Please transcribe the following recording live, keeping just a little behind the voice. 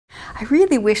I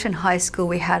really wish in high school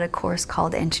we had a course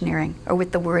called engineering, or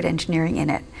with the word engineering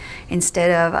in it, instead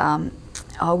of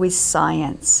always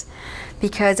science.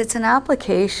 Because it's an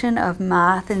application of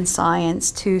math and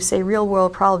science to, say,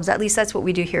 real-world problems. At least that's what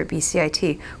we do here at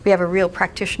BCIT. We have a real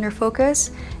practitioner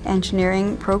focus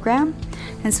engineering program.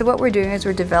 And so what we're doing is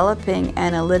we're developing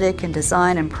analytic and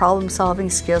design and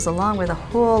problem-solving skills along with a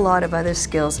whole lot of other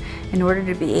skills in order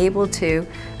to be able to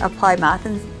apply math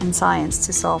and science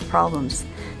to solve problems.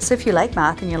 So if you like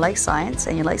math and you like science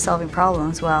and you like solving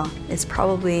problems, well, it's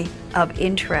probably of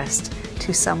interest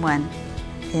to someone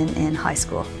in high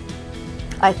school.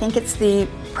 I think it's the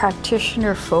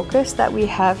practitioner focus that we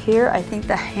have here. I think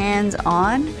the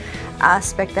hands-on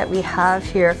aspect that we have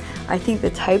here, I think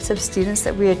the types of students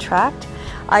that we attract,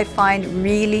 I find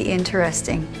really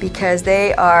interesting because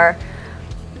they are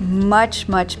much,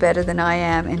 much better than I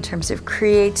am in terms of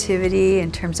creativity,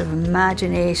 in terms of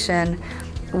imagination,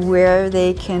 what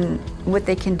they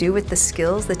can do with the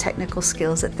skills, the technical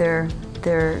skills that they're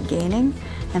gaining,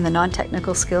 and the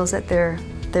non-technical skills that they're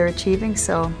achieving.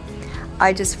 So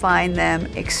I just find them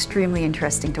extremely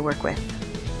interesting to work with.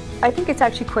 I think it's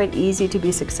actually quite easy to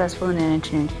be successful in an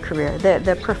engineering career.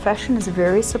 The profession is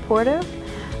very supportive.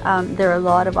 There are a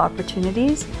lot of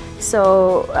opportunities.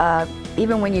 So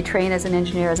even when you train as an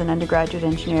engineer, as an undergraduate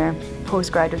engineer,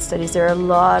 postgraduate studies, there are a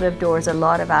lot of doors, a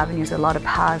lot of avenues, a lot of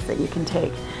paths that you can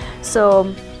take.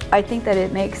 So I think that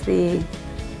it makes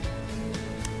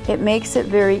it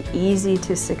very easy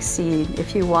to succeed.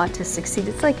 If you want to succeed,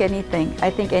 it's like anything. I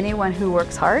think anyone who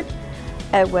works hard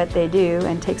at what they do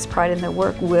and takes pride in their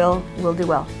work will do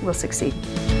well, will succeed.